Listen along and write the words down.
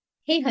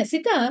Hey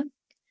Hasita,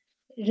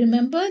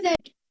 remember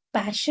that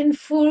passion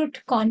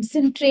fruit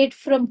concentrate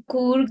from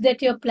Coorg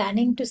that you're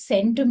planning to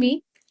send to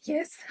me?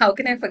 Yes, how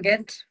can I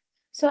forget?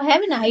 So I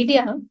have an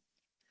idea.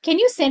 Can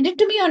you send it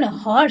to me on a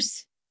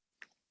horse?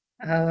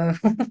 Uh,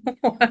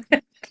 I'm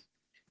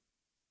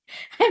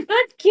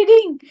not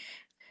kidding.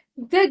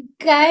 The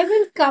guy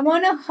will come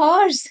on a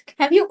horse.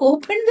 Have you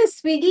opened the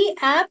Swiggy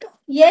app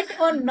yet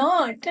or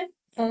not?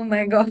 oh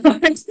my God.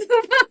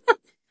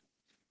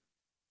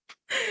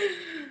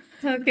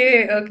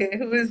 Okay, okay.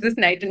 Who is this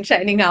knight in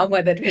shining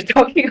armor that we're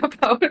talking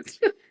about?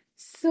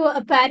 So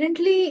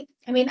apparently,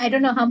 I mean, I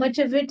don't know how much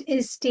of it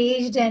is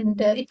staged and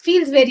it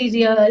feels very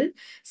real.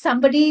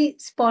 Somebody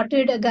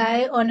spotted a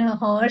guy on a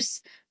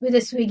horse with a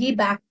Swiggy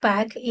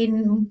backpack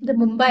in the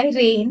Mumbai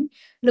rain,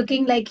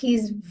 looking like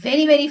he's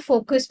very, very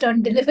focused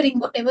on delivering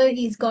whatever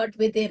he's got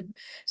with him.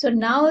 So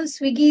now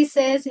Swiggy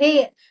says,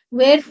 hey,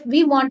 where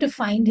we want to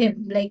find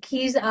him. Like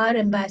he's our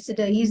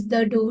ambassador. He's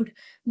the dude,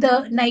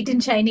 the knight in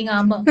shining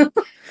armor.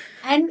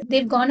 And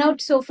they've gone out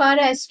so far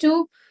as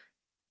to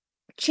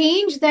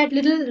change that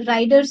little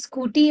rider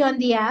scooty on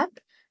the app.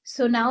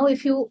 So now,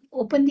 if you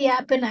open the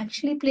app and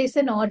actually place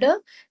an order,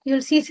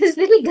 you'll see this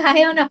little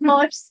guy on a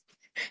horse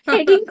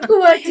heading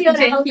towards your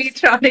Gently house.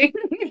 trotting.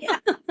 Yeah.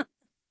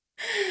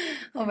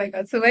 Oh my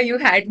God. So where you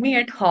had me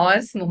at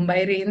horse,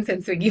 Mumbai Rains,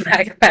 and Swiggy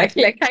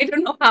backpack. Like, I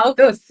don't know how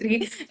those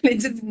three, they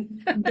just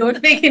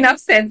don't make enough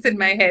sense in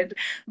my head.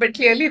 But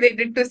clearly they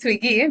did to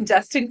Swiggy and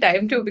just in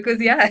time too,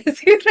 because yeah,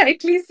 as you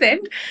rightly said,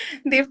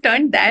 they've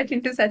turned that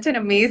into such an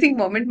amazing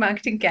moment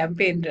marketing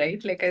campaign,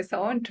 right? Like I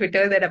saw on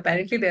Twitter that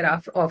apparently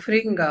they're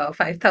offering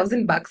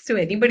 5,000 bucks to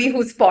anybody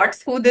who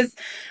spots who this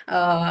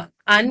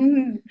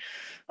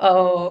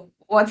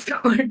what's the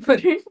word for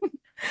it?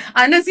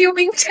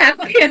 Unassuming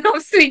champion of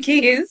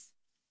Swiggy is.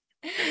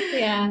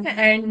 Yeah.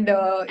 And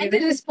And the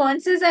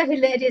responses are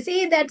hilarious.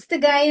 Hey, that's the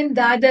guy in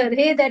Dadar.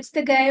 Hey, that's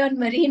the guy on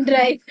Marine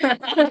Drive.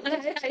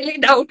 I highly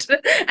doubt,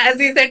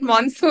 as he said,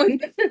 monsoon.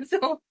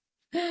 So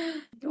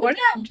But what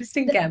an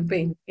interesting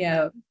campaign.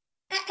 Yeah.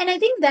 and I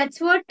think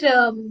that's what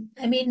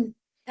I mean.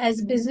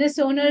 As business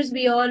owners,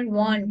 we all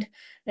want,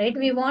 right?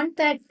 We want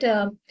that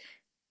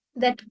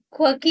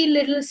quirky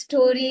little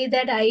story,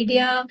 that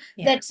idea,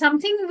 Yeah. that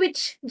something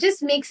which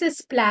just makes a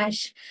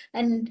splash.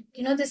 And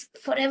this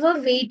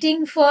forever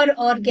waiting for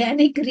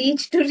organic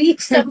reach to reach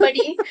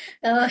somebody,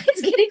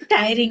 it's getting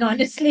tiring,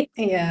 honestly.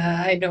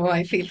 Yeah, I know.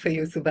 I feel for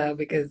you, Subha,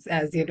 because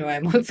as you know,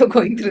 I'm also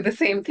going through the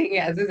same thing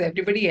as is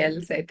everybody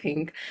else, I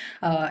think.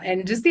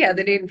 And just the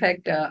other day, in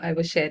fact, I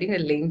was sharing a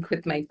link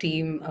with my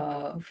team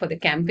for the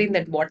campaign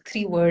that what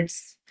three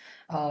words.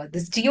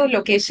 This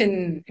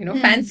geolocation,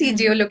 fancy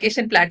Mm-hmm.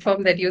 geolocation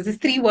platform that uses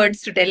three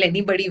words to tell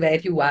anybody where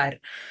you are,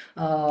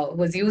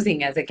 was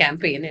using as a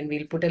campaign. And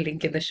we'll put a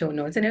link in the show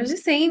notes. And I was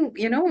just saying,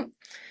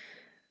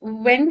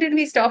 when did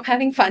we stop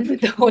having fun with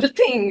the whole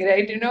thing,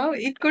 right?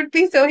 It could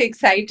be so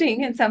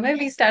exciting, and somewhere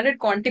we started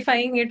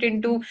quantifying it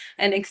into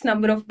an X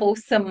number of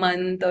posts a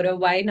month or a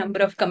Y number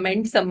of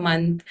comments a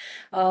month,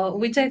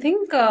 which I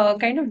think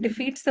kind of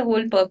defeats the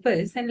whole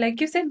purpose. And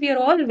like you said, we are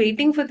all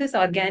waiting for this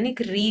organic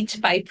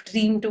reach pipe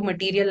dream to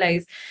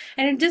materialize,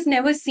 and it just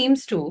never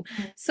seems to.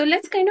 So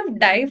let's kind of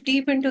dive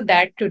deep into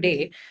that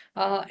today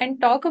and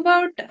talk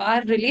about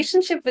our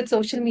relationship with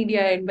social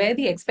media and where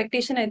the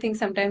expectation, I think,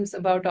 sometimes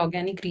about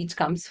organic reach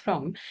comes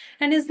from.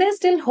 And is there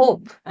still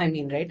hope? I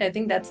mean, right? I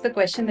think that's the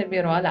question that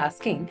we're all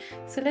asking.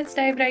 So let's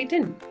dive right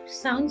in.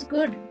 Sounds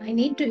good. I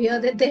need to hear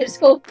that there's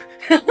hope.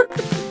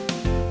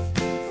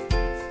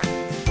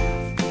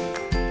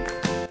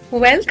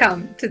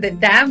 Welcome to the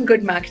Damn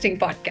Good Marketing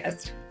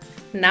Podcast.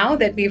 Now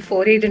that we've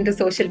forayed into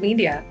social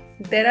media,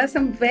 there are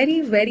some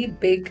very, very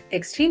big,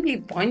 extremely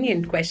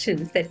poignant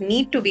questions that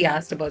need to be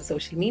asked about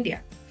social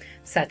media,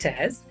 such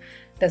as,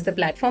 does the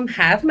platform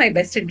have my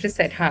best interests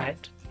at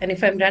heart? And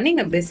if I'm running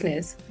a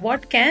business,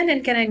 what can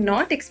and can I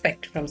not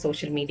expect from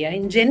social media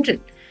in general?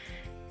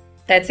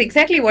 That's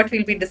exactly what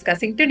we'll be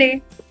discussing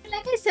today.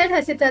 Like I said,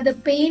 Hasita, the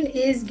pain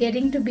is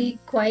getting to be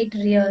quite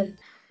real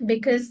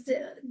because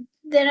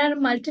there are a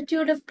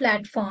multitude of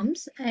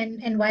platforms,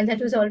 and while that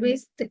was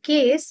always the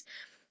case,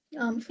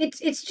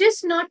 it's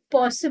just not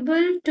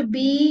possible to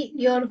be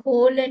your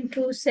whole and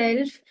true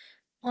self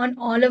on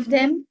all of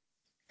them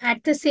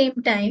at the same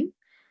time,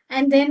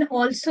 and then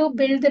also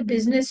build the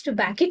business to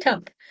back it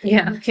up.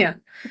 Yeah, yeah.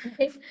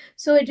 Right?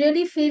 So it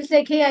really feels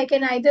like, hey, I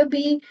can either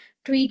be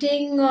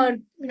tweeting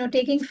or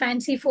taking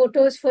fancy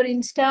photos for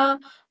Insta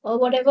or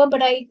whatever,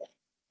 but I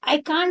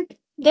can't.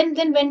 Then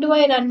when do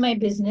I run my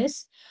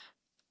business?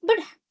 But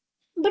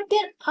but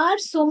there are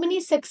so many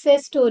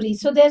success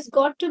stories, so there's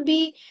got to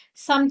be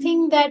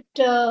something that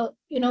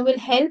will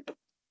help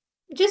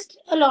just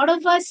a lot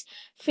of us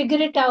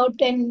figure it out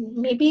and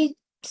maybe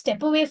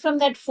step away from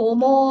that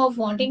FOMO of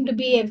wanting to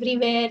be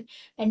everywhere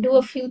and do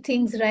a few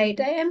things right.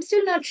 I am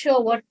still not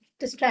sure what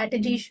the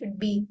strategy should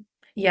be.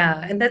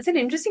 Yeah, and that's an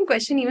interesting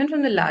question, even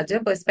from the larger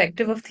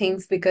perspective of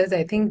things, because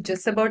I think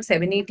just about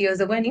 7, 8 years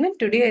ago, and even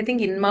today, I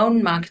think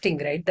inbound marketing,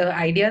 right? The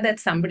idea that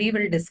somebody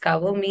will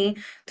discover me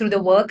through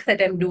the work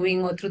that I'm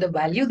doing or through the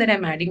value that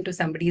I'm adding to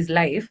somebody's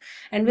life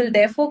and will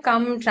therefore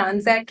come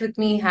transact with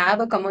me, have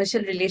a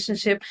commercial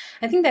relationship.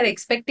 I think that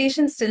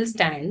expectation still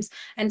stands.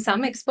 And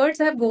some experts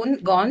have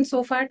gone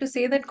so far to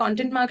say that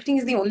content marketing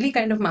is the only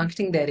kind of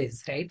marketing there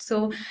is, right?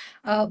 So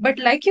but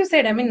like you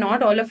said, I mean,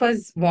 not all of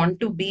us want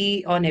to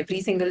be on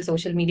every single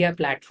social media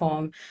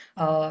platform.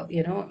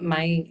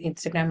 My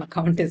Instagram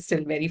account is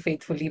still very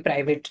faithfully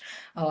private.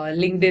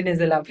 LinkedIn is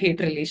a love-hate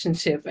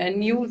relationship.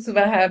 And you,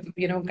 Subha, have,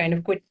 kind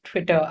of quit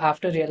Twitter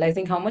after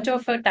realizing how much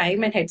of a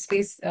time and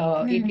headspace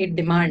it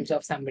demands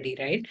of somebody,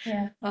 right?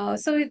 Yeah.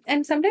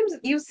 And sometimes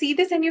you see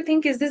this and you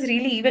think, is this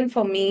really even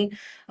for me?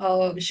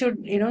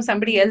 Should,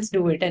 somebody else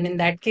do it? And in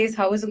that case,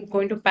 how is it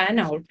going to pan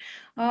out?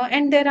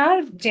 And there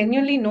are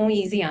genuinely no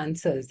easy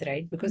answers,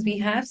 right? Because we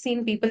have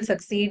seen people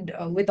succeed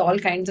with all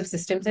kinds of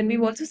systems, and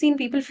we've also seen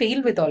people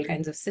fail with all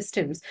kinds of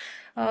systems,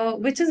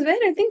 which is where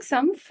I think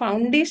some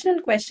foundational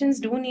questions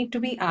do need to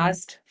be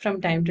asked from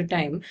time to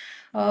time,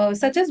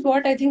 such as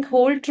what I think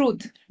Whole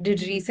Truth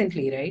did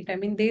recently, right? I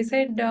mean, they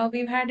said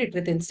we've had it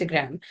with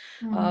Instagram.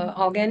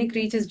 Organic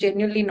reach is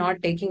genuinely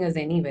not taking us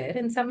anywhere,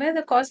 and somewhere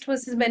the cost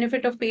versus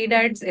benefit of paid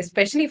ads,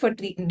 especially for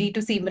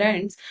D2C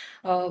brands,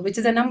 which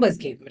is a numbers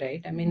game,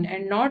 right? I mean,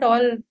 and not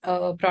all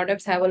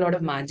products have a lot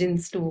of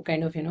margins to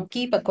kind of,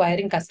 keep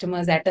acquiring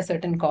customers at a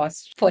certain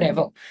cost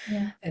forever,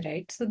 Yeah.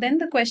 right? So then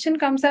the question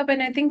comes up,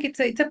 and I think it's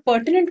a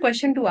pertinent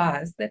question to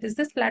ask: that is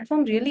this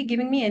platform really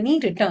giving me any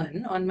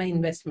return on my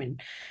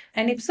investment?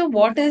 And if so,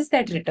 what is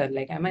that return?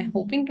 Like, am I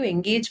hoping to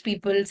engage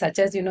people such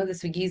as, the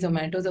Swiggy,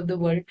 Zomatos of the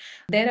world?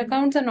 Their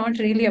accounts are not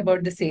really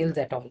about the sales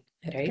at all,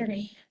 right?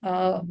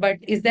 Correct. But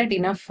is that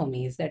enough for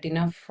me? Is that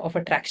enough of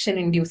a traction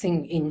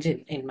inducing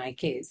engine in my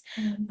case?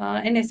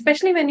 And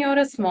especially when you're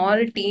a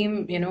small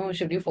team,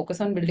 should you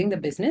focus on building the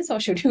business or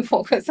should you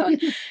focus on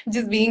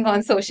just being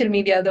on social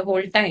media the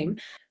whole time?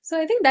 So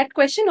I think that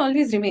question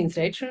always remains,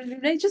 right?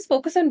 Should I just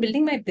focus on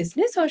building my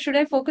business or should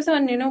I focus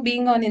on,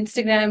 being on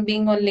Instagram,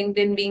 being on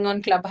LinkedIn, being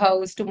on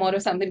Clubhouse, tomorrow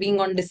something being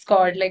on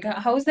Discord? Like,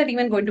 how is that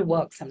even going to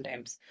work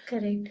sometimes?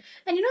 Correct.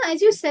 And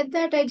as you said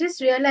that, I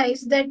just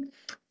realized that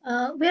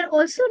we're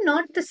also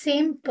not the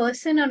same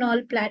person on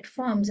all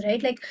platforms,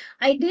 right? Like,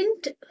 I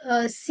didn't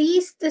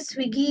see the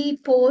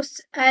Swiggy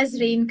posts as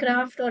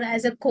Raincraft or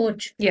as a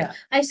coach. Yeah.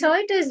 I saw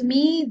it as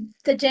me,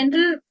 the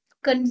general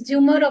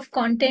consumer of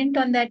content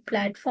on that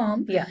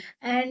platform. Yeah.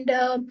 And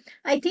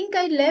I think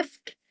I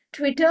left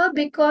Twitter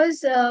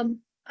because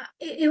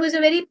it was a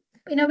very,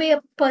 in a way,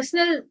 a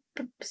personal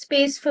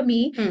space for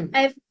me.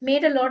 I've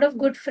made a lot of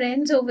good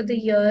friends over the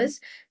years.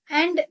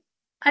 And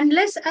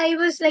unless I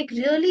was like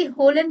really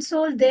whole and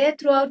soul there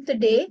throughout the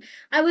day,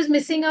 I was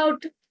missing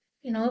out,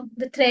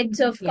 the threads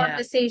of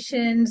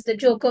conversations, the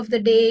joke of the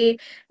day,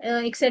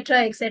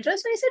 etc., etc.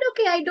 So I said,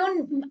 okay,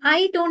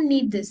 I don't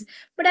need this,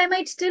 but I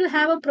might still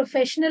have a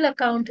professional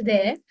account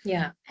there.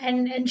 Yeah.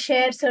 And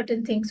share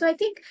certain things. So I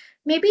think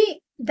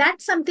maybe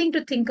that's something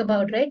to think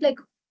about, right? Like,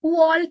 who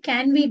all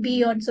can we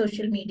be on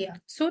social media?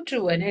 So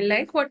true. And I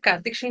like what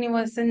Karthik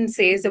Srinivasan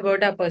says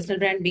about our personal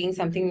brand being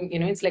something,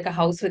 it's like a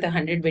house with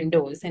 100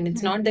 windows. And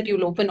it's not that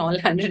you'll open all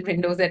 100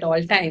 windows at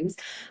all times.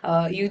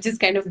 You just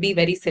kind of be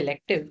very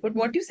selective. But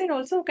what you said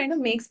also kind of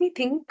makes me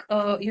think,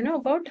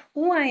 about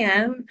who I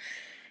am,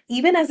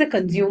 even as a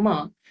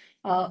consumer.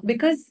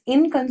 Because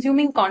in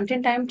consuming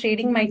content, I'm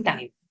trading my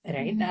time.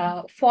 Right.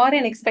 For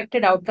an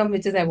expected outcome,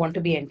 which is I want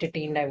to be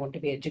entertained, I want to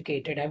be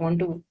educated, I want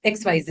to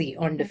XYZ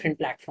on different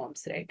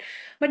platforms, right?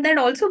 But that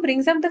also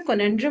brings up the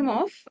conundrum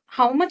of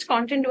how much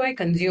content do I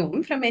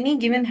consume from any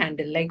given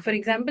handle. Like, for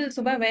example,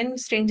 Subha, when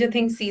Stranger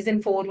Things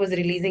season 4 was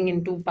releasing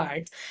in 2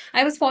 parts,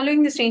 I was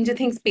following the Stranger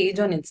Things page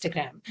on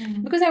Instagram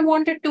because I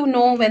wanted to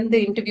know when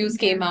the interviews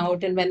came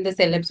out and when the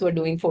celebs were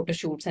doing photo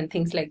shoots and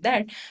things like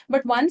that.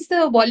 But once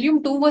the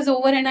volume 2 was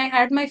over and I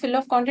had my fill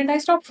of content, I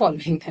stopped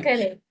following them.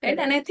 Correct. Right?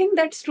 And I think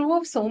that's true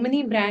of so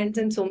many brands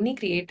and so many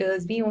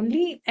creators.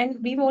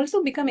 We've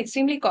also become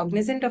extremely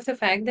cognizant of the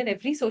fact that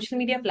every social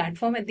media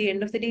platform at the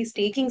end of the day is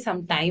taking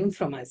some time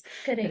from us.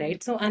 Correct.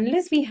 Right? So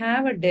unless we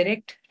have a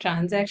direct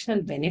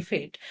transactional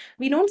benefit,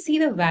 we don't see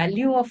the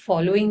value of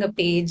following a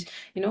page.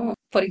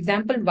 For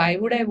example, why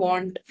would I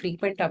want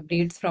frequent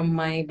updates from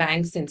my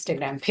bank's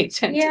Instagram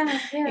page?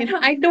 And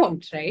I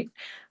don't, right?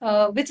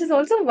 Which is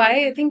also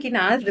why I think in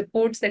our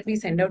reports that we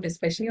send out,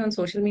 especially on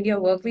social media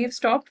work, we have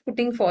stopped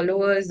putting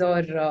followers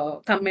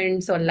or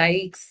comments or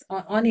likes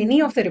on any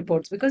of the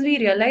reports because we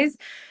realized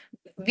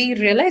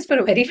for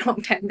a very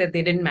long time that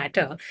they didn't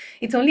matter.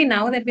 It's only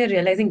now that we're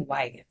realizing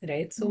why,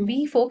 right? So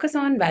we focus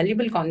on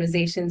valuable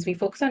conversations, we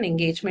focus on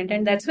engagement,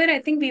 and that's where I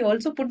think we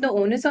also put the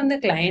onus on the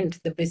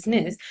client, the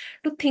business,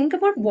 to think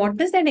about what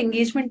does that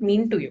engagement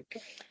mean to you.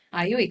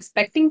 Are you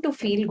expecting to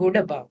feel good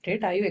about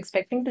it? Are you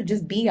expecting to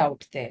just be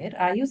out there?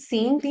 Are you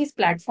seeing these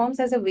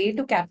platforms as a way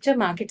to capture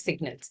market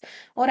signals?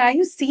 Or are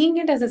you seeing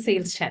it as a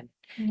sales channel?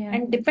 Yeah.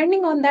 And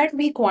depending on that,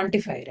 we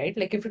quantify, right?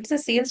 Like if it's a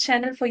sales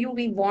channel for you,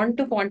 we want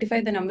to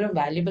quantify the number of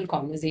valuable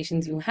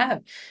conversations you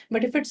have.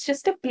 But if it's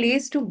just a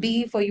place to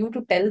be for you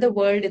to tell the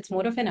world, it's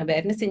more of an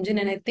awareness engine.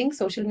 And I think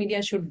social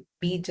media should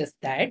be just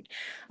that.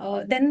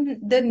 Then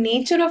the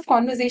nature of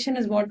conversation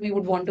is what we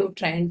would want to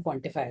try and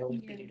quantify over a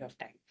period of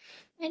time.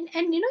 And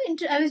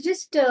I was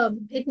just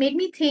it made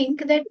me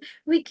think that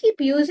we keep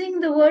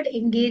using the word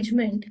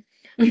engagement,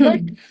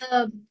 but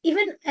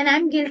even, and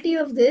I'm guilty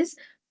of this,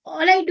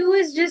 all I do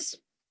is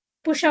just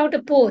push out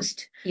a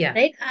post, Yeah.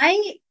 right?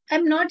 I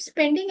am not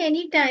spending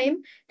any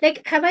time,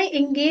 like, have I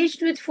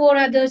engaged with four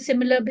other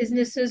similar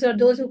businesses or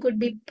those who could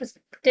be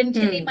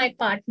potentially my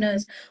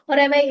partners, or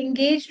have I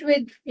engaged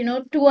with,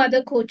 two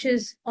other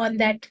coaches on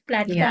that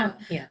platform?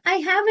 Yeah. I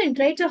haven't,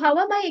 right? So how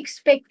am I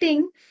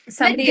expecting that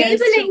Somebody they else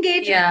will to,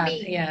 engage with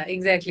me? yeah,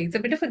 exactly. It's a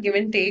bit of a give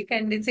and take.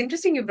 And it's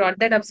interesting you brought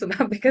that up,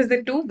 Subha, because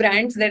the two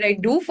brands that I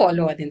do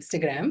follow on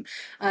Instagram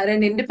are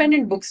an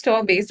independent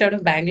bookstore based out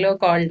of Bangalore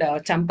called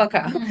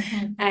Champaka,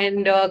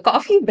 and a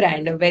coffee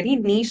brand, a very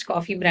niche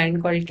coffee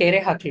brand called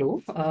Kere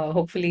Haklu.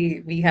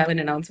 Hopefully, we have an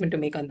announcement to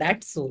make on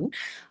that soon.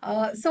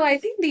 So I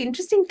think the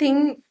interesting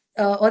thing,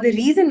 or the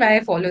reason why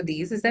I follow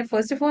these is that,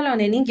 first of all, on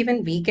any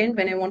given weekend,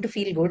 when I want to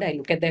feel good, I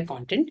look at their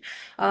content.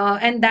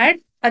 And that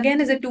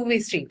again is a two-way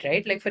street,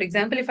 right? Like, for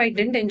example, if I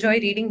didn't enjoy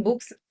reading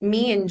books,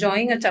 me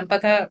enjoying a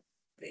Champaka,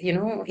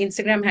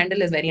 Instagram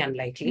handle is very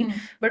unlikely.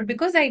 But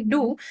because I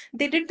do,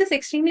 they did this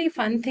extremely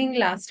fun thing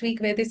last week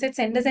where they said,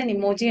 send us an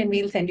emoji and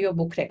we'll send you a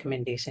book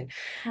recommendation.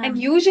 And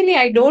usually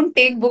I don't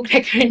take book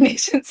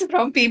recommendations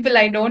from people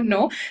I don't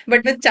know.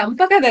 But with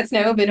Champaka, that's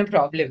never been a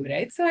problem,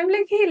 right? So I'm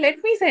like, hey,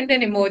 let me send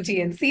an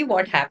emoji and see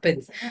what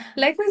happens.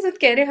 Likewise with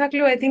Kere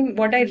Haklu, I think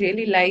what I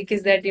really like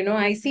is that,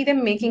 I see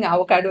them making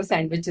avocado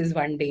sandwiches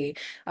one day.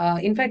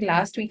 In fact,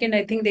 last weekend,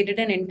 I think they did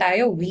an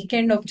entire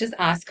weekend of just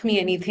ask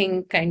me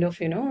anything kind of,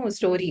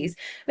 stories,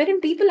 wherein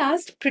people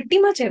asked pretty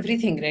much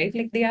everything, right?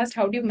 Like they asked,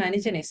 how do you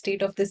manage an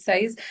estate of this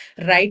size?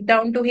 Right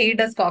down to, hey,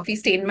 does coffee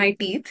stain my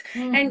teeth?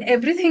 And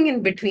everything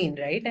in between,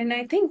 right? And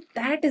I think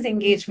that is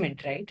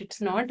engagement, right?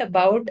 It's not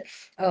about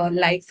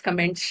likes,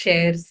 comments,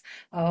 shares.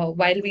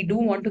 While we do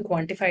want to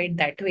quantify it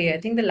that way, I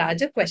think the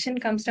larger question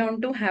comes down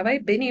to, have I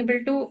been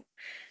able to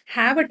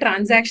have a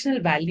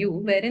transactional value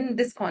wherein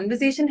this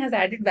conversation has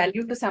added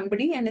value to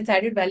somebody and it's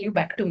added value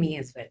back to me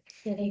as well.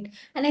 Correct.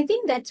 And I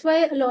think that's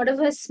why a lot of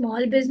us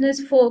small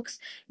business folks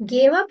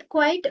gave up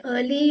quite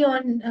early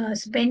on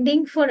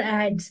spending for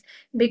ads,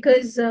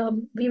 because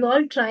we've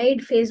all tried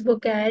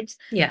Facebook ads,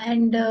 Yeah.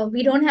 and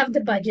we don't have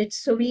the budget.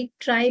 So we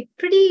try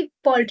pretty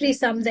paltry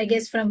sums, I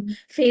guess, from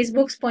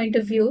Facebook's point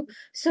of view.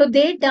 So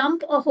they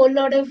dump a whole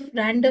lot of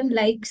random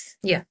likes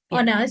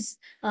on us.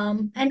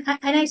 And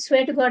I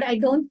swear to God, I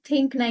don't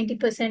think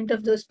 90%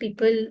 of those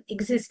people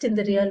exist in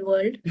the real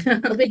world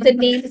with the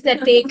names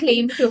that they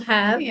claim to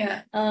have.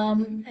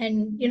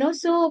 And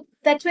so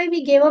that's why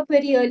we gave up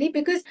very early,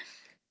 because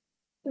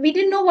we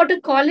didn't know what to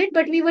call it,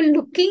 but we were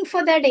looking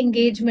for that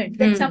engagement,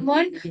 that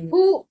someone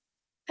who,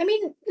 I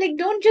mean, like,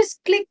 don't just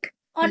click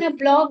on a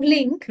blog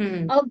link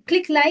or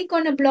click like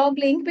on a blog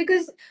link,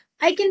 because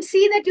I can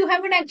see that you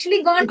haven't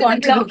actually gone to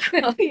the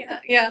blog.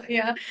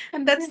 Yeah.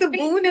 And that's the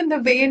boon and the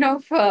bane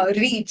of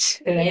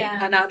reach, right?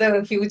 Yeah.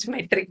 Another huge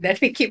metric that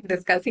we keep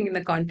discussing in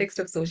the context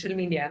of social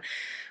media.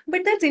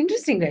 But that's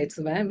interesting, right,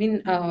 Subha? I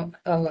mean,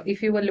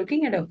 if you were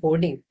looking at a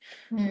hoarding,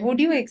 would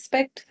you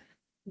expect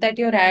that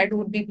your ad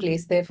would be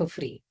placed there for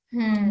free?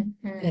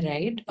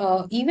 Right?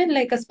 Even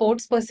like a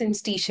sports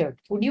person's t-shirt,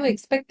 would you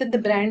expect that the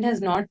brand has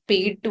not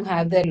paid to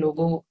have their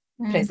logo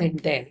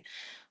present there?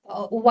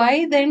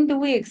 Why then do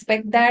we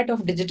expect that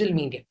of digital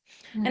media?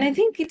 And I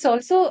think it's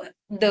also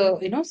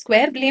the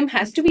square blame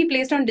has to be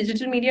placed on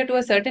digital media to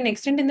a certain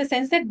extent, in the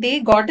sense that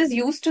they got us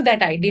used to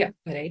that idea,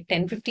 right?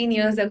 10-15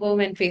 years ago,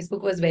 when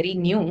Facebook was very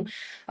new,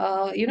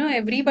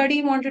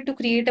 everybody wanted to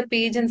create a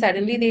page, and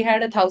suddenly they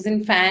had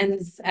 1,000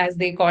 fans, as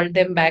they called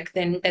them back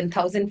then,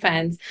 10,000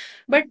 fans.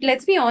 But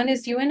let's be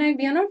honest, you and I,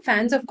 we are not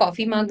fans of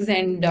coffee mugs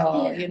and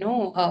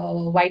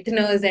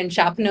whiteners and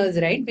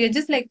sharpeners, right? We are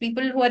just like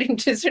people who are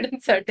interested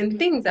in certain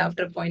things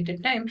after a point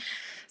in time.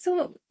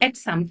 So at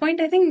some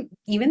point, I think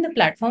even the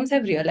platforms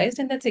have realized,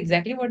 and that's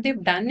exactly what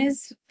they've done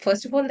is,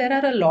 first of all, there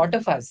are a lot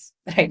of us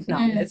right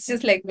now. Let's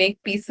just like make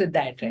peace with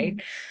that,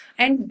 right?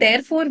 And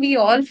therefore, we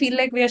all feel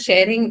like we are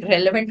sharing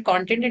relevant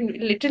content, and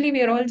literally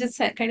we are all just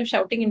kind of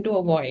shouting into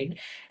a void.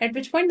 At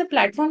which point the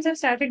platforms have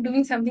started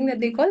doing something that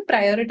they call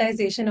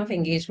prioritization of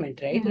engagement,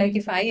 right? Like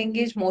if I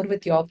engage more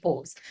with your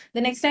post,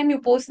 the next time you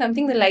post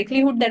something, the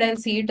likelihood that I'll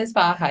see it is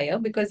far higher,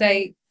 because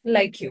I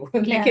like you,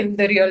 like in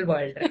the real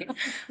world, right?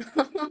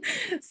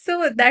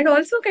 So that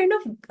also kind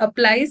of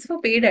applies for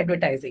paid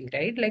advertising,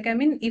 right? Like, I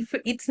mean, if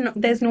it's not,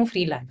 there's no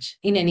free lunch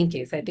in any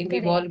case. I think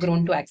we've all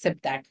grown to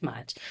accept that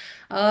much.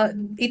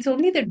 It's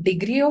only the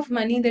degree of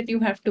money that you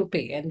have to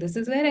pay. And this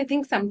is where I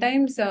think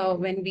sometimes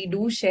when we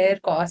do share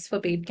costs for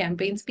paid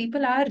campaigns,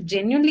 people are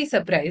genuinely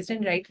surprised,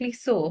 and rightly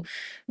so,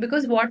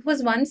 because what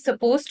was once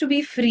supposed to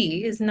be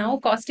free is now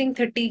costing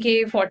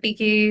 30K,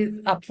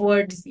 40K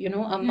upwards,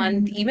 a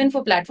month. Even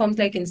for platforms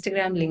like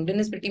Instagram, LinkedIn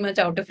is pretty much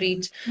out of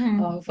reach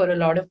for a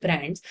lot of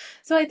brands.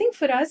 So I think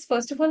for us,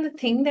 first of all, the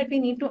thing that we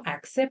need to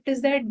accept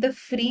is that the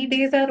free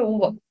days are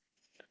over.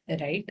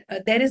 Right.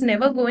 There is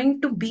never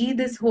going to be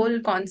this whole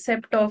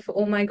concept of,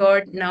 oh my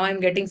God, now I'm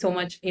getting so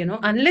much,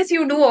 unless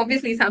you do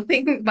obviously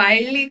something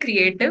wildly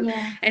creative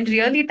and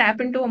really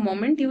tap into a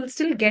moment, you will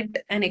still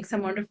get an X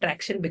amount of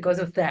traction because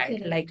of that,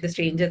 Correct. like the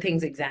Stranger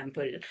Things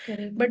example.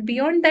 Correct. But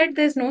beyond that,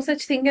 there's no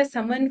such thing as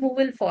someone who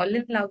will fall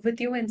in love with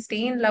you and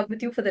stay in love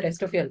with you for the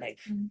rest of your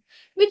life.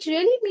 Which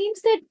really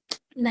means that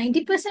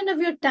 90% of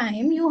your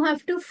time you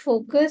have to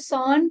focus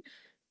on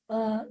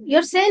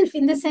yourself,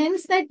 in the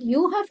sense that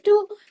you have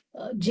to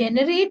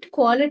generate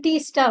quality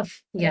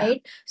stuff, Yeah.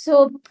 right?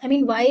 So, I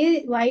mean,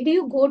 why do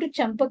you go to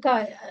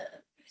Champaka?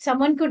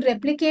 Someone could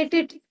replicate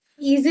it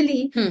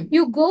easily.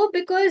 You go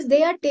because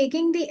they are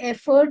taking the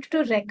effort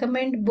to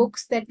recommend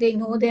books that they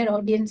know their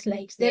audience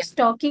likes. They're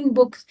stocking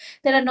books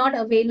that are not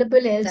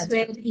available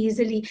elsewhere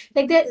easily.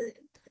 Like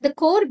the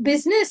core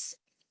business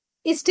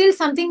is still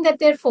something that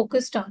they're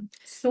focused on.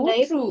 So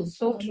right? true,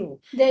 so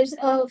true. There's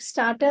a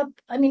startup.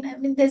 I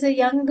mean, there's a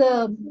young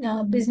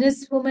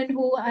businesswoman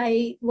who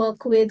I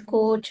work with,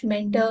 coach,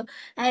 mentor,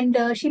 and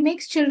she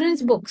makes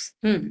children's books,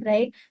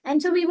 right?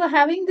 And so we were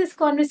having this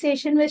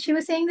conversation where she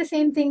was saying the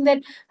same thing,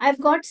 that I've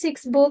got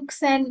 6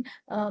 books, and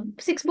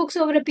 6 books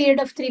over a period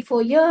of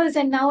 3-4 years,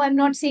 and now I'm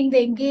not seeing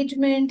the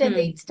engagement, and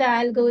the Insta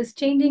algo is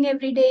changing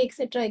every day,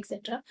 etc.,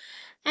 etc.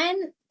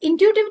 And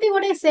intuitively,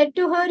 what I said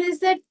to her is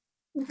that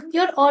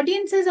your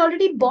audience has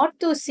already bought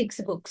those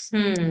 6 books.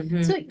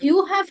 So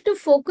you have to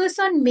focus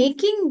on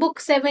making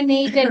book 7,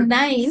 8, and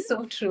 9.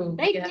 So true.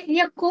 Right? Yeah.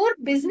 Your core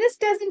business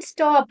doesn't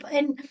stop,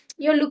 and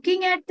you're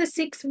looking at the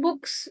 6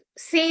 books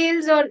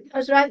sales, or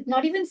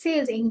not even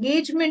sales,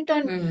 engagement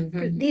on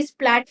these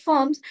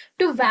platforms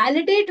to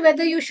validate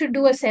whether you should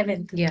do a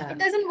 7th. Yeah. It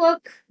doesn't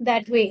work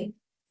that way.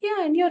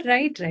 Yeah, and you're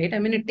right. I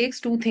mean, it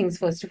takes two things.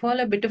 First of all,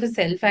 a bit of a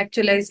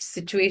self-actualized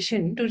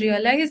situation to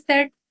realize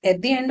that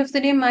at the end of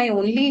the day, my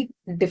only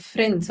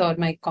difference or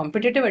my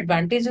competitive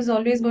advantage is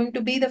always going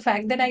to be the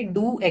fact that I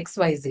do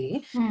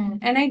XYZ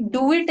and I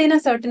do it in a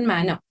certain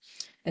manner.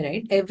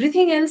 Right?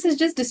 Everything else is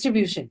just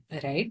distribution,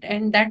 right?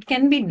 And that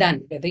can be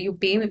done. Whether you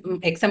pay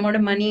X amount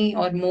of money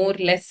or more,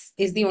 less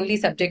is the only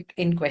subject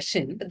in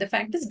question. But the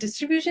fact is,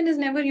 distribution is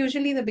never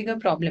usually the bigger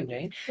problem,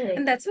 right?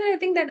 And that's why I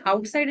think that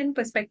outside in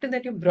perspective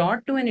that you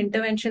brought to an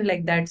intervention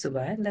like that,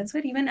 Subha, and that's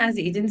where even as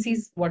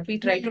agencies, what we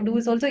try to do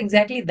is also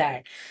exactly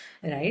that,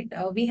 right?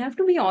 We have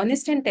to be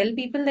honest and tell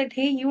people that,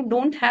 hey, you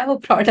don't have a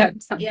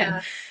product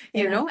sometimes,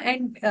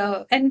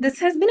 and this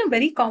has been a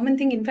very common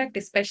thing. In fact,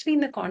 especially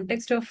in the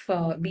context of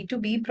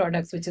B2B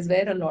products, which is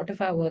where a lot of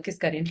our work is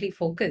currently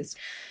focused,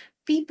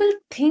 people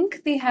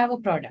think they have a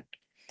product.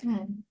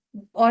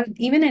 Or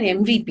even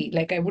an MVP.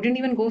 Like, I wouldn't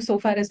even go so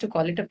far as to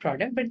call it a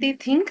product, but they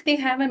think they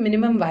have a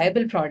minimum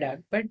viable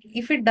product. But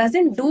if it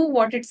doesn't do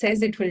what it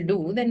says it will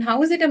do, then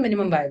how is it a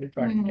minimum viable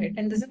product, right?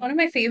 And this is one of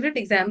my favorite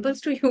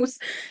examples to use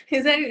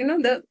is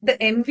that, the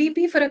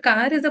MVP for a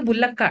car is a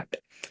bullock cart.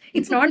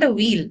 It's not a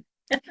wheel.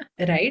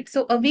 Right?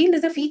 So a wheel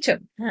is a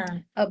feature.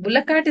 A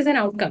bullock cart is an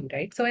outcome,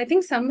 right? So I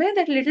think somewhere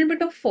that little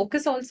bit of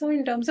focus also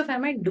in terms of,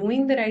 am I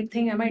doing the right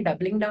thing? Am I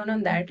doubling down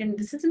on that? And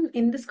this is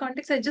in this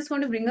context, I just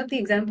want to bring up the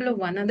example of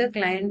one other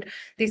client.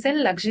 They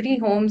sell luxury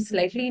homes,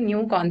 slightly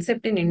new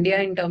concept in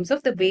India in terms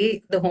of the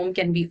way the home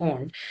can be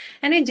owned.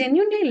 And I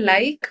genuinely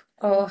like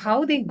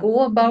how they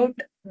go about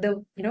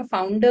the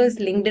founder's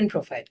LinkedIn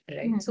profile,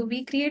 right? So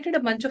we created a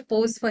bunch of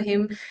posts for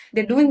him.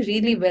 They're doing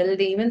really well.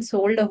 They even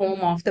sold a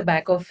home off the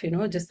back of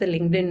just the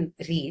LinkedIn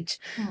reach,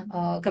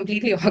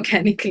 completely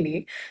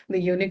organically, the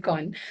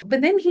unicorn.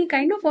 But then he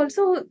kind of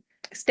also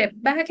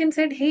stepped back and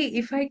said, hey,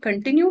 if I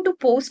continue to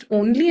post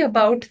only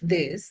about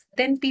this,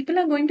 then people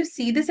are going to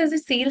see this as a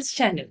sales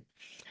channel,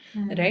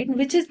 right?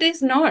 Which it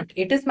is not.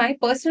 It is my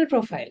personal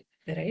profile,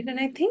 right? And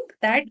I think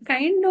that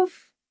kind of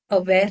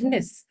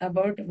awareness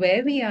about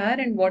where we are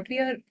and what we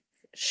are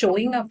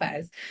showing up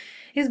as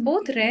is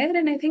both rare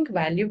and I think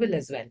valuable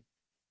as well.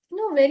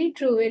 No, very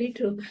true, very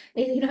true.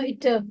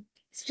 It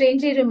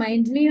strangely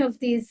reminds me of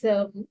these,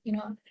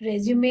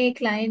 resume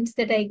clients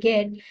that I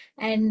get,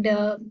 and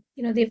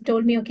they've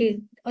told me,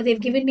 okay, or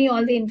they've given me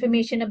all the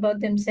information about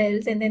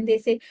themselves, and then they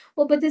say,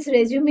 oh, but this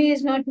resume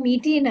is not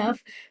meaty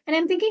enough, and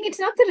I'm thinking it's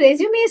not the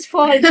resume's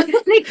fault.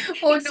 Like,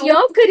 it's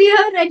your career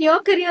and your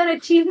career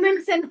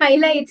achievements and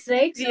highlights,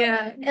 right? So,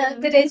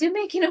 the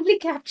resume can only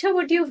capture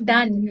what you've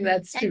done.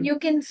 That's true. And you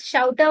can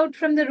shout out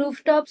from the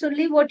rooftops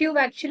only what you've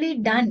actually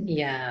done.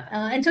 Yeah.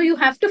 And so you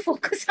have to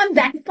focus on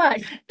that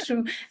part.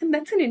 True. And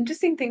that's an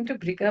interesting thing to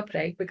bring up,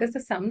 right? Because the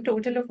sum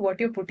total of what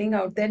you're putting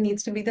out there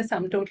needs to be the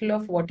sum total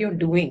of what you're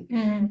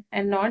doing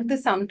and not the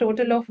sum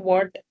total of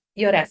what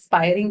you're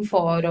aspiring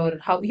for or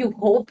how you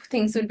hope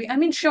things will be. I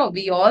mean, sure,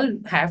 we all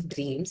have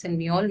dreams and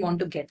we all want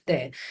to get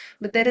there,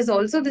 but there is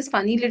also this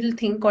funny little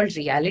thing called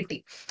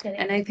reality. Correct.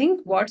 And I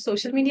think what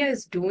social media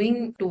is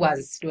doing to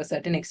us to a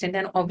certain extent,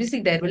 and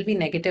obviously there will be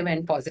negative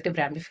and positive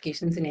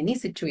ramifications in any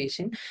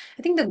situation.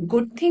 I think the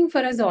good thing for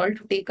us all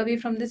to take away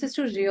from this is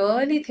to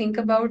really think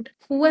about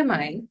who am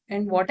I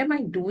and what am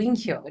I doing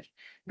here?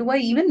 Do I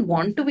even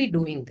want to be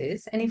doing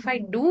this? And if I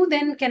do,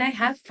 then can I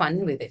have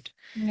fun with it?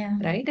 Yeah.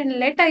 Right? And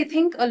let, I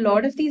think, a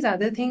lot of these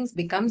other things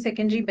become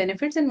secondary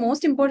benefits, and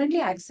most importantly,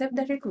 accept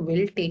that it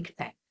will take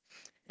time.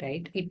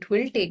 Right? It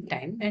will take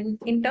time. And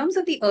in terms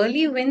of the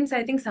early wins,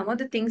 I think some of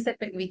the things that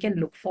we can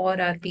look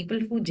for are people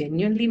who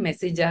genuinely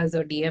message us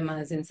or DM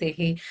us and say,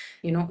 hey,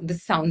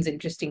 this sounds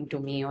interesting to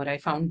me, or I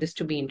found this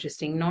to be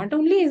interesting. Not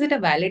only is it a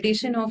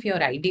validation of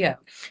your idea,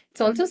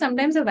 it's also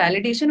sometimes a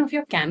validation of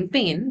your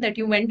campaign that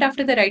you went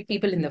after the right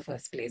people in the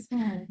first place.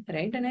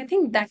 Right? And I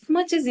think that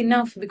much is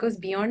enough, because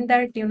beyond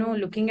that,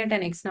 looking at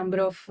an X number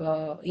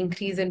of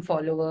increase in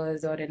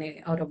followers or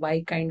a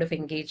Y kind of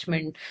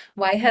engagement,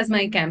 why has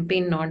my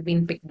campaign not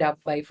been picked up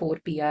by 4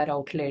 PR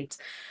outlets?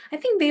 I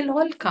think they'll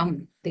all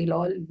come. We'll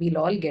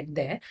all get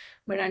there.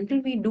 But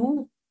until we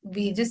do,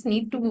 we just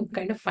need to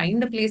kind of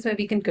find a place where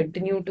we can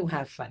continue to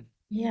have fun.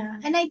 Yeah,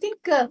 and I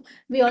think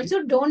we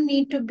also don't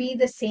need to be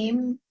the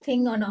same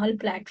thing on all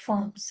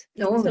platforms.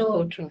 Oh, so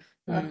So true.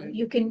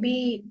 you can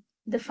be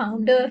the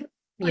founder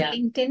on Yeah.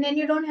 LinkedIn, and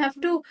you don't have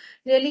to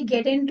really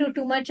get into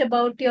too much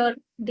about your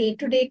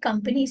day-to-day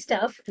company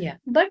stuff, Yeah.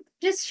 but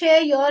just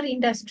share your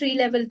industry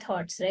level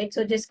thoughts, right?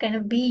 So just kind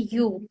of be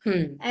you.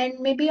 And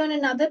maybe on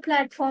another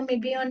platform,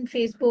 maybe on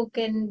Facebook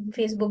and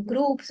Facebook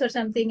groups or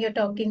something,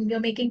 you're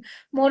making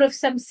more of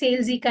some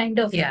salesy kind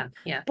of Yeah.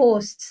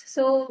 posts.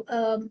 So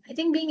I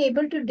think being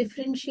able to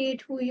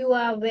differentiate who you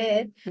are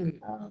where,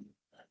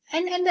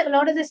 and a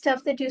lot of the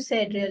stuff that you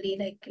said, really,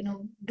 like,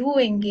 do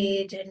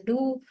engage and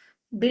do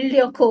build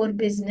your core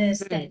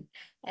business,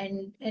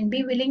 and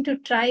be willing to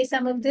try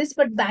some of this,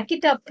 but back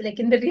it up like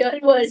in the real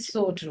world.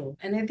 So true.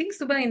 And I think,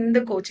 Subha, in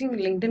the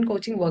LinkedIn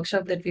coaching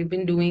workshop that we've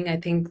been doing, I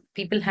think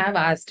people have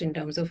asked in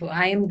terms of,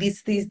 I am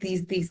these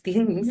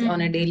things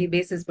on a daily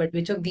basis, but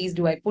which of these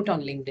do I put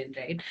on LinkedIn,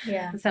 right?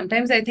 Yeah.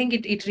 Sometimes I think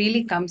it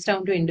really comes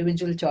down to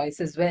individual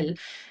choice as well,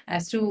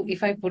 as to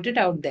if I put it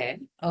out there,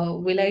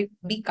 will I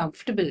be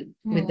comfortable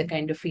with the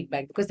kind of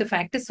feedback? Because the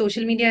fact is,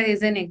 social media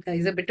is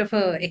a bit of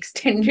a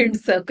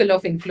extended circle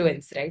of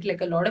influence, right?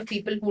 Like a lot of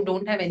people who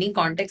don't have any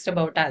context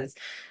about us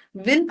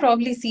will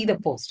probably see the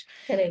post.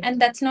 Correct. And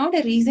that's not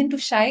a reason to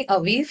shy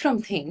away from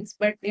things,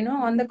 but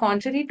on the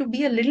contrary, to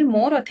be a little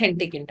more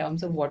authentic in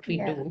terms of what we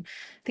do.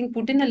 I think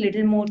put in a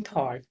little more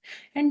thought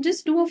and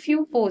just do a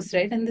few posts,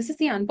 right? And this is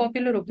the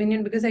unpopular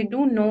opinion, because I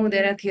do know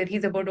there are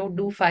theories about,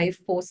 do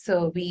 5 posts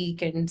a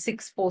week and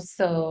 6 posts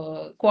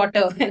a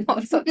quarter and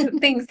all sorts of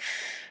things.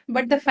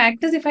 But the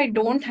fact is, if I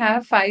don't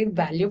have 5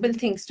 valuable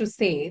things to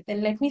say,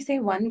 then let me say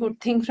one good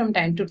thing from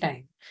time to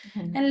time.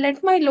 And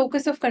let my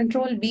locus of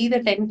control be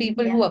the 10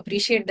 people who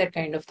appreciate that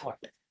kind of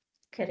thought.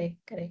 Correct.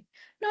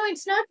 No,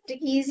 it's not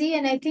easy.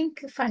 And I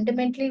think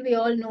fundamentally, we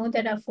all know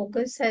that our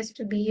focus has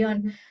to be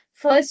on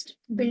first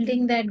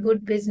building that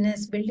good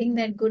business, building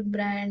that good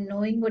brand,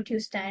 knowing what you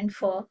stand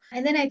for.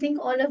 And then I think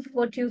all of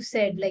what you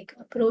said, like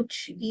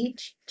approach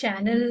each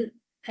channel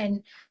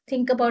and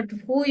think about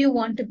who you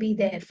want to be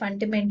there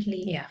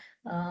fundamentally. Yeah.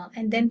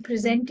 And then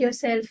present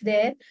yourself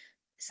there.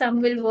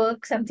 Some will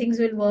work, some things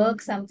will work,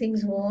 some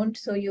things won't.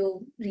 So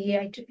you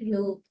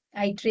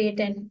iterate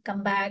and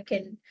come back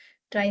and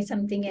try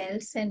something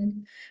else.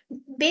 And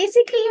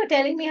basically, you're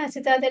telling me,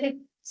 Hasita, that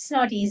it's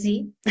not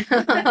easy.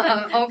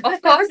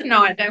 Of course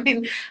not. I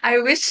mean, I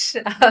wish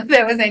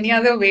there was any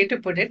other way to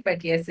put it,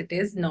 but yes, it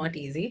is not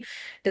easy.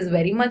 It is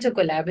very much a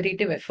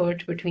collaborative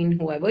effort between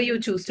whoever you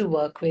choose to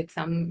work with.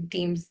 Some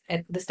teams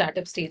at the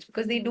startup stage,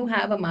 because they do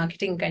have a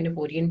marketing kind of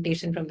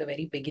orientation from the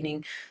very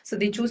beginning, so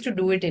they choose to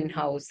do it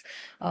in-house.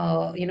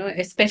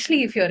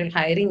 Especially if you're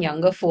hiring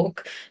younger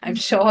folk, I'm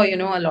sure,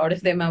 a lot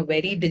of them are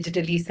very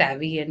digitally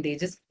savvy and they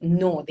just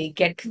know, they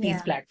get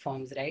these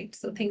platforms, right?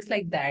 So things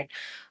like that.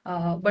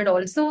 But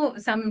also,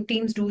 some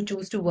teams do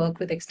choose to work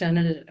with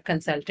external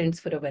consultants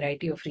for a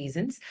variety of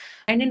reasons.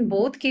 And in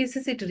both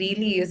cases, it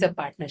really is a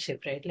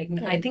partnership, right? Like,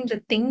 I think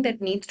the thing that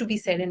needs to be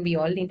said and we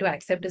all need to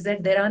accept is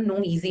that there are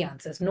no easy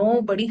answers.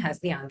 Nobody has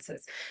the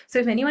answers. So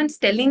if anyone's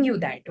telling you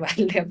that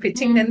while they're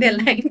pitching, then they're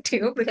lying to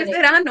you, because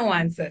there are no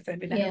answers. I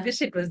mean, I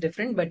wish it was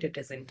different, but it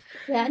isn't.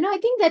 Yeah, no, I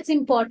think that's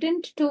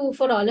important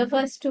for all of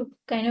us to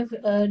kind of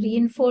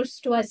reinforce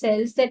to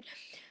ourselves that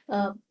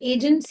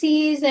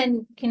agencies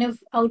and kind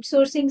of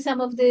outsourcing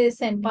some of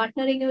this and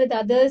partnering with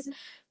others,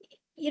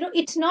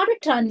 it's not a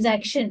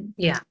transaction.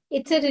 Yeah.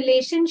 It's a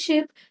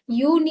relationship.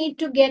 You need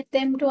to get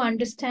them to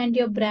understand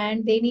your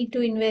brand. They need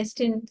to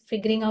invest in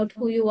figuring out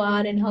who you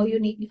are and how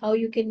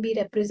you can be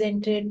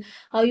represented,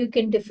 how you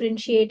can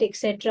differentiate,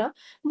 etc.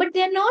 But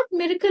they're not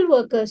miracle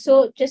workers.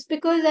 So just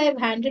because I've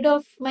handed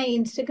off my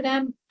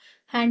Instagram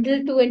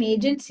handle to an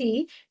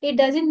agency, it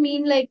doesn't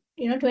mean like,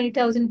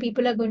 20,000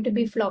 people are going to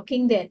be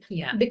flocking there,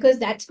 Yeah. because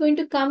that's going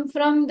to come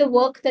from the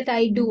work that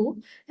I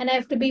do, and I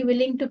have to be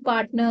willing to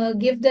partner,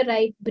 give the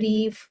right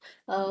brief,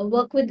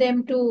 work with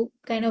them to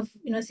kind of,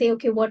 say,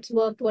 okay, what's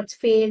worked, what's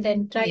failed,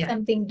 and try Yeah.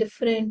 something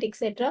different,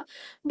 etc.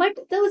 But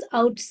those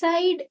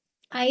outside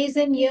eyes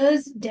and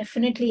ears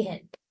definitely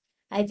help.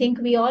 I think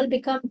we all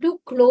become too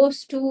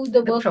close to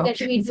the The work that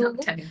we problem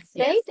do, sometimes.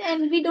 Yes. right?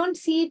 And we don't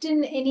see it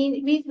in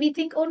any, we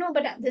think, oh no,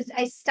 but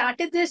I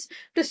started this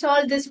to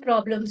solve this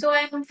problem. So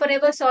I'm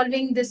forever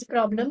solving this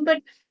problem.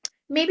 But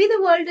maybe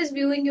the world is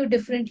viewing you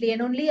differently,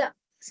 and only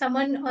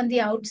someone on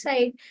the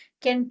outside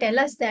can tell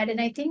us that.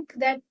 And I think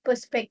that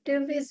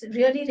perspective is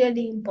really,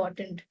 really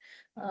important.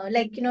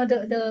 Like,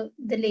 the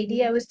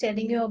lady I was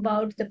telling you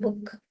about, the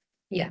book,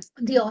 Yeah.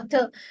 the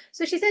author.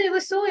 So she said it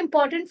was so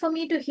important for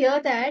me to hear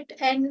that.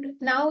 And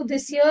now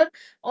this year,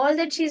 all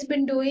that she's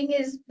been doing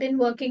is been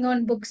working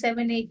on book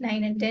 7, 8,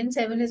 9, and 10.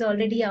 7 is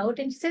already out.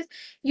 And she says,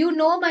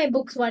 my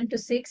books 1 to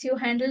 6, you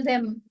handle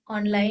them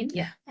online.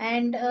 Yeah.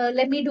 And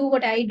let me do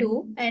what I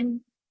do. And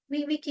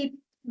we keep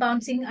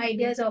bouncing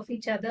ideas off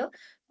each other.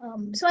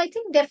 So I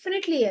think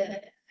definitely,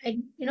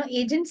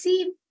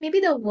 agency, maybe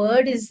the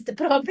word is the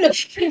problem.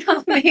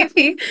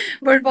 Maybe.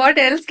 But what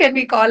else can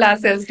we call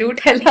ourselves? Do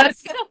tell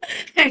us.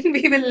 And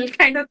we will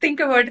kind of think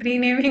about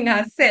renaming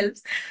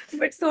ourselves.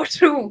 But so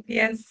true.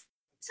 Yes.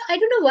 So I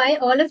don't know why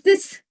all of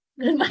this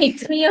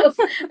reminds me of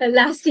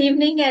last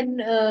evening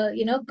and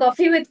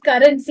Coffee with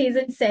Karan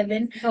season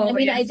 7. Oh, I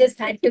mean, I yes. just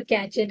had to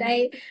catch it.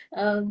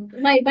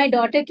 My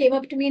daughter came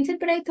up to me and said,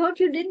 "But I thought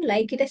you didn't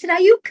like it." I said,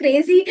 "Are you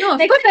crazy?" No, of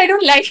Like, course I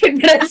don't like it,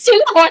 but I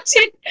still watch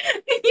it.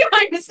 You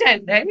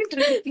understand, right?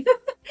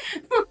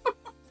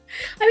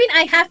 I mean,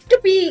 I have to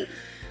be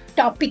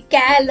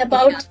topical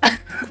about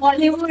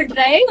Bollywood,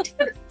 right?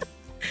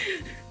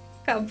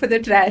 Come for the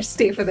trash,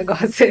 stay for the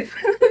gossip.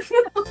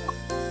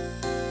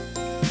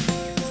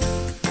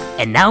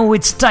 And now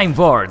it's time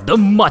for the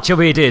much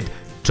awaited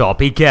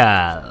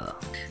Topical.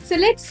 So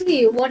let's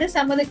see, what are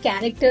some of the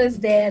characters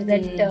there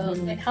that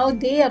and how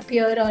they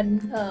appear on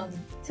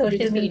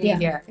social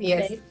media.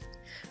 Yes. Right?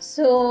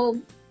 So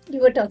you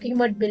were talking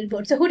about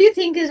billboard. So who do you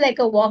think is like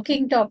a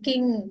walking,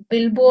 talking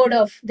billboard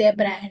of their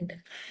brand?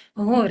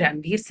 Oh,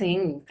 Ranveer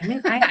Singh. I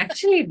mean, I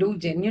actually do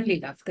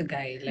genuinely love the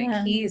guy. Like,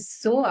 Yeah. he is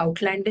so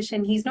outlandish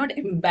and he's not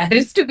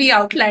embarrassed to be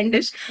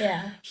outlandish.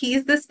 Yeah,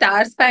 He's the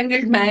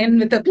star-spangled man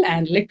with a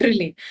plan,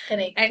 literally.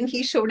 correct. And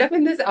he showed up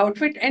in this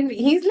outfit and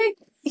he's like,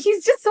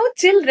 he's just so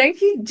chill, right?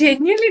 He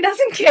genuinely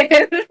doesn't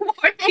care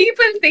what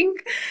people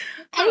think.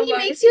 And he about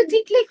makes you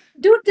think like,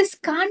 dude, this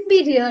can't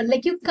be real.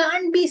 Like, you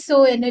can't be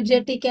so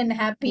energetic and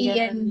happy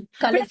Yeah. and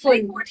But I colorful.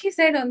 like what he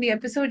said on the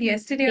episode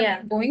yesterday Yeah.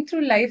 about going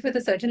through life with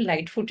a certain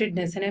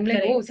light-footedness. And I'm like,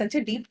 Correct. oh, such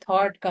a deep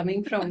thought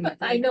coming from.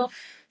 I know.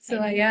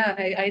 So, yeah,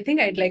 I think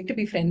I'd like to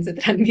be friends with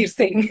Ranveer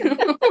Singh.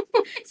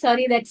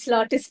 Sorry, that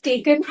slot is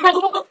taken.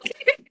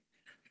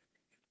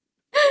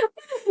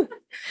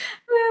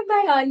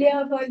 By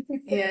Alia.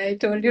 Yeah, I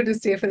told you to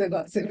stay for the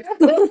gossip.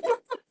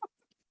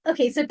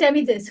 Okay, so tell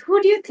me this.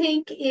 Who do you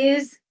think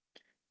is,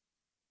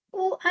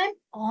 oh, I'm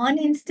on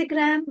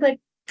Instagram, but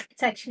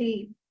it's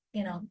actually,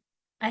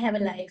 I have a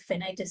life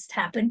and I just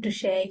happen to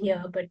share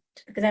here, but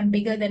because I'm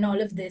bigger than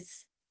all of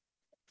this.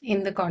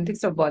 In the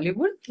context of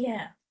Bollywood,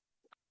 Yeah.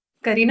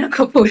 Kareena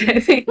Kapoor, I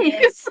think.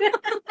 Yes.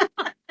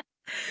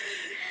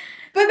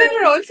 But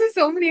there are also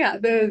so many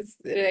others,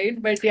 right?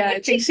 But yeah, I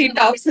But think she she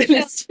tops the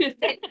list.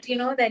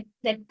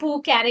 that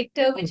Pooh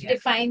character which Yeah.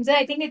 defines her,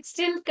 I think it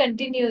still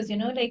continues,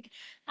 like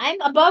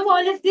I'm above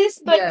all of this,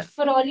 but Yeah.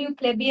 for all you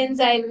plebeians,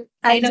 I'll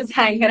I just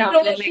hang around throw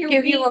and a like few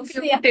give you a beans,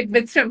 few yeah.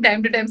 tidbits from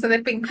time to time so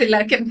that Pink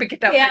Villa can pick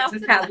it up Yeah. and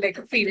just have like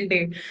a field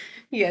day.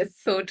 Yes,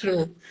 so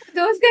true.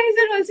 Those guys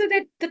are also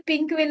the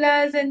Pink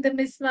Villas and the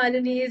Miss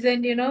Malinis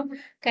and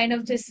kind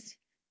of just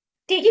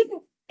taking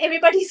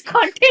everybody's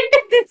content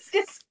and it's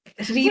just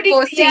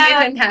Reposting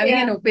yeah, it and having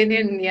yeah. an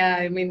opinion. Yeah,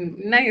 I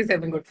mean, nice, I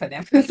mean, good for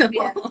them. So,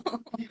 Yeah.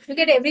 You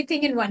get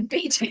everything in one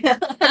page.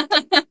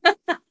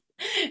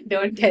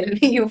 don't tell me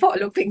you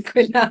follow Pink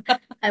Villa.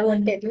 I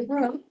won't tell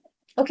you.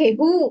 Okay,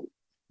 who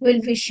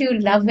will wish you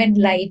love and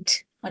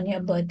light on your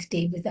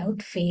birthday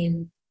without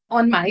fail?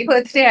 On my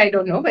birthday, I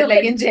don't know, but No, like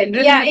but- in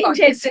general, yeah, in the in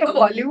context of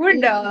general.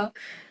 Bollywood,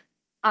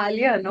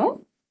 Alia,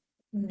 no?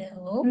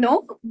 No,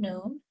 No?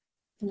 no.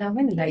 Love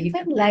and Light.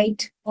 Love and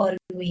light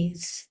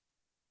always.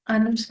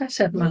 Anushka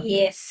Sharma.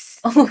 Yes.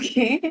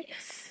 Okay.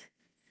 Yes.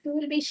 You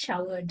will be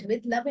showered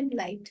with love and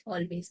light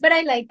always. But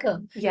I like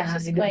her. Yeah,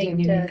 She's I do quite,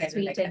 genuinely kind of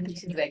sweet like that. and-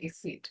 She's very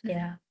sweet.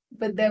 Yeah.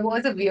 But there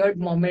was a weird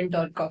moment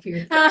on Coffee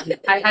with Karan.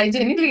 I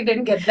genuinely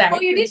didn't get that. Oh,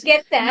 you didn't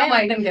get that? No,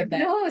 I didn't get that.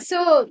 No,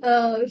 so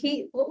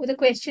the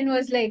question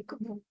was like,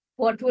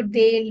 what would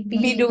they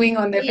Be doing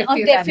on their 50th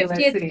on their 50th?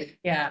 anniversary.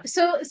 Yeah.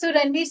 So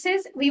Ranveer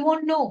says we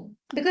won't know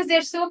because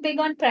they're so big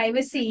on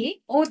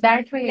privacy. Oh,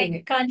 that way.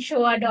 Like can't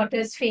show our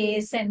daughter's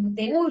face and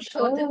they don't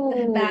show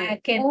the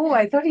back and Oh,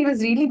 I thought he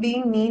was really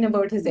being mean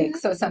about his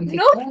ex or something.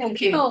 No, Oh,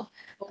 okay. no.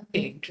 Okay,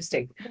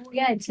 interesting. Oh,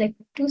 yeah, it's like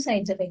two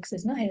sides of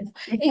X's, no? I don't know.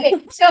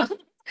 Anyway, so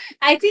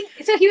I think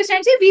so. He was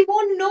trying to say we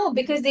won't know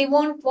because they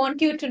won't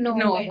want you to know.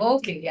 No, when-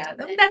 okay, yeah,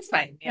 that's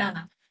fine.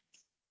 Yeah.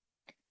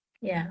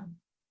 Yeah.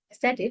 Is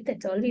that it?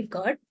 That's all we've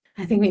got.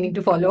 I think we need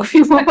to follow a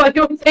few more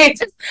follow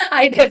pages.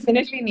 I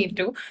definitely need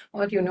to.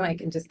 Or, I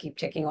can just keep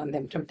checking on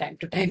them from time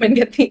to time and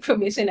get the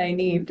information I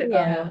need.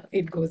 Yeah.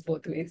 It goes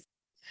both ways.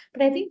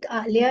 But I think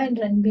Alia and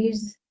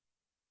Ranbir's,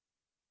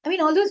 I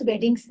mean, all those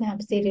wedding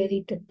snaps, they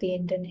really took the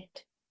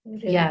internet.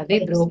 Really Yeah, they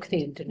helped. broke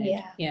the internet.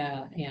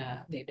 Yeah. Yeah,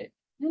 they did.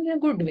 In a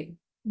good way.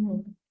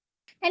 Mm.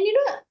 And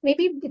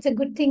maybe it's a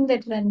good thing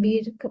that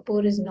Ranbir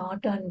Kapoor is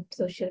not on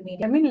social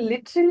media. I mean,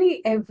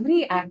 literally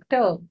every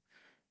actor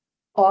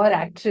or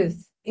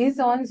actress is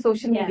on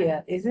social Yeah.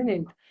 media, isn't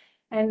it?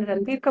 And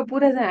Ranbir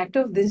Kapoor, as an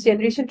actor of this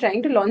generation,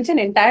 trying to launch an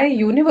entire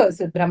universe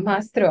with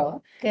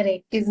Brahmastra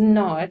Correct. is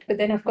not. But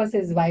then, of course,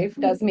 his wife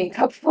does make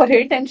up for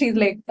it, and she's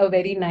like a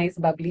very nice,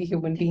 bubbly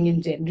human being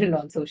in general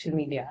on social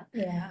media.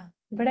 Yeah.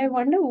 But I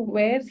wonder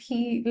where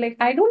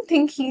I don't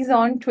think he's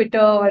on Twitter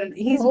or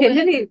he's Nowhere.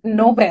 generally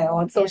nowhere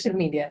on social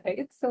media,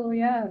 right? So,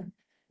 yeah,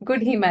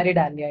 good he married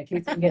Alia. At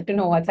least we get to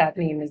know what's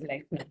happening in his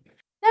life now.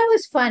 That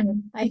was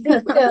fun. I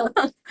think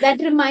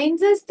that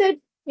reminds us that,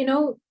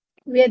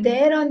 we are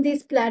there on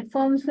these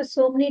platforms for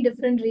so many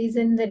different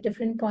reasons at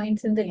different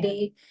points in the Yeah.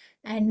 day.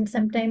 And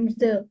sometimes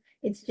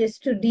it's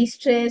just to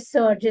de-stress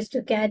or just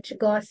to catch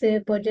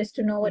gossip or just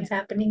to know what's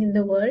happening in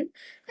the world.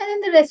 And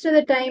then the rest of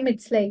the time,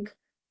 it's like,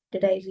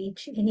 did I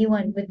reach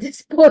anyone with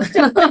this post?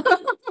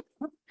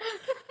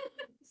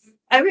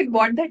 I mean,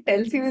 what that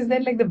tells you is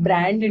that the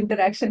brand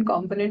interaction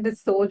component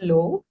is so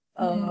low.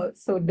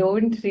 So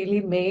don't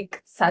really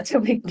make such a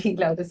big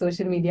deal out of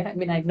social media. I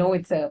mean, I know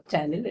it's a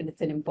channel and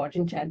it's an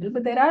important channel,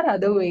 but there are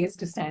other ways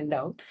to stand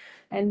out.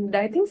 And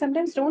I think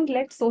sometimes don't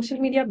let social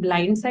media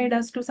blindside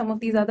us to some of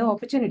these other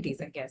opportunities,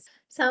 I guess.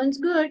 Sounds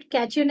good.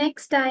 Catch you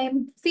next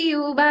time. See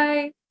you.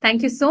 Bye.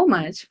 Thank you so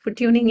much for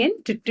tuning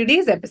in to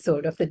today's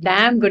episode of the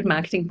Damn Good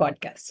Marketing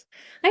Podcast.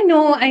 I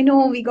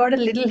know, we got a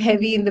little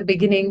heavy in the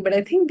beginning, but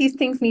I think these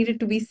things needed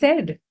to be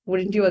said.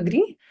 Wouldn't you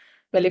agree?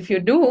 Well, if you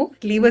do,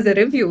 leave us a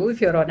review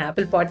if you're on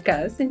Apple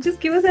Podcasts and just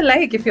give us a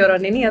like if you're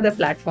on any other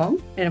platform.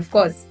 And of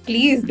course,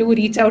 please do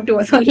reach out to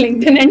us on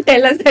LinkedIn and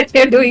tell us that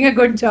you're doing a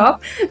good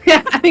job.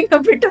 We're having a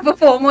bit of a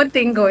FOMO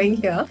thing going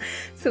here.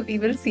 So we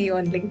will see you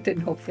on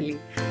LinkedIn, hopefully.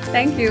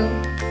 Thank you.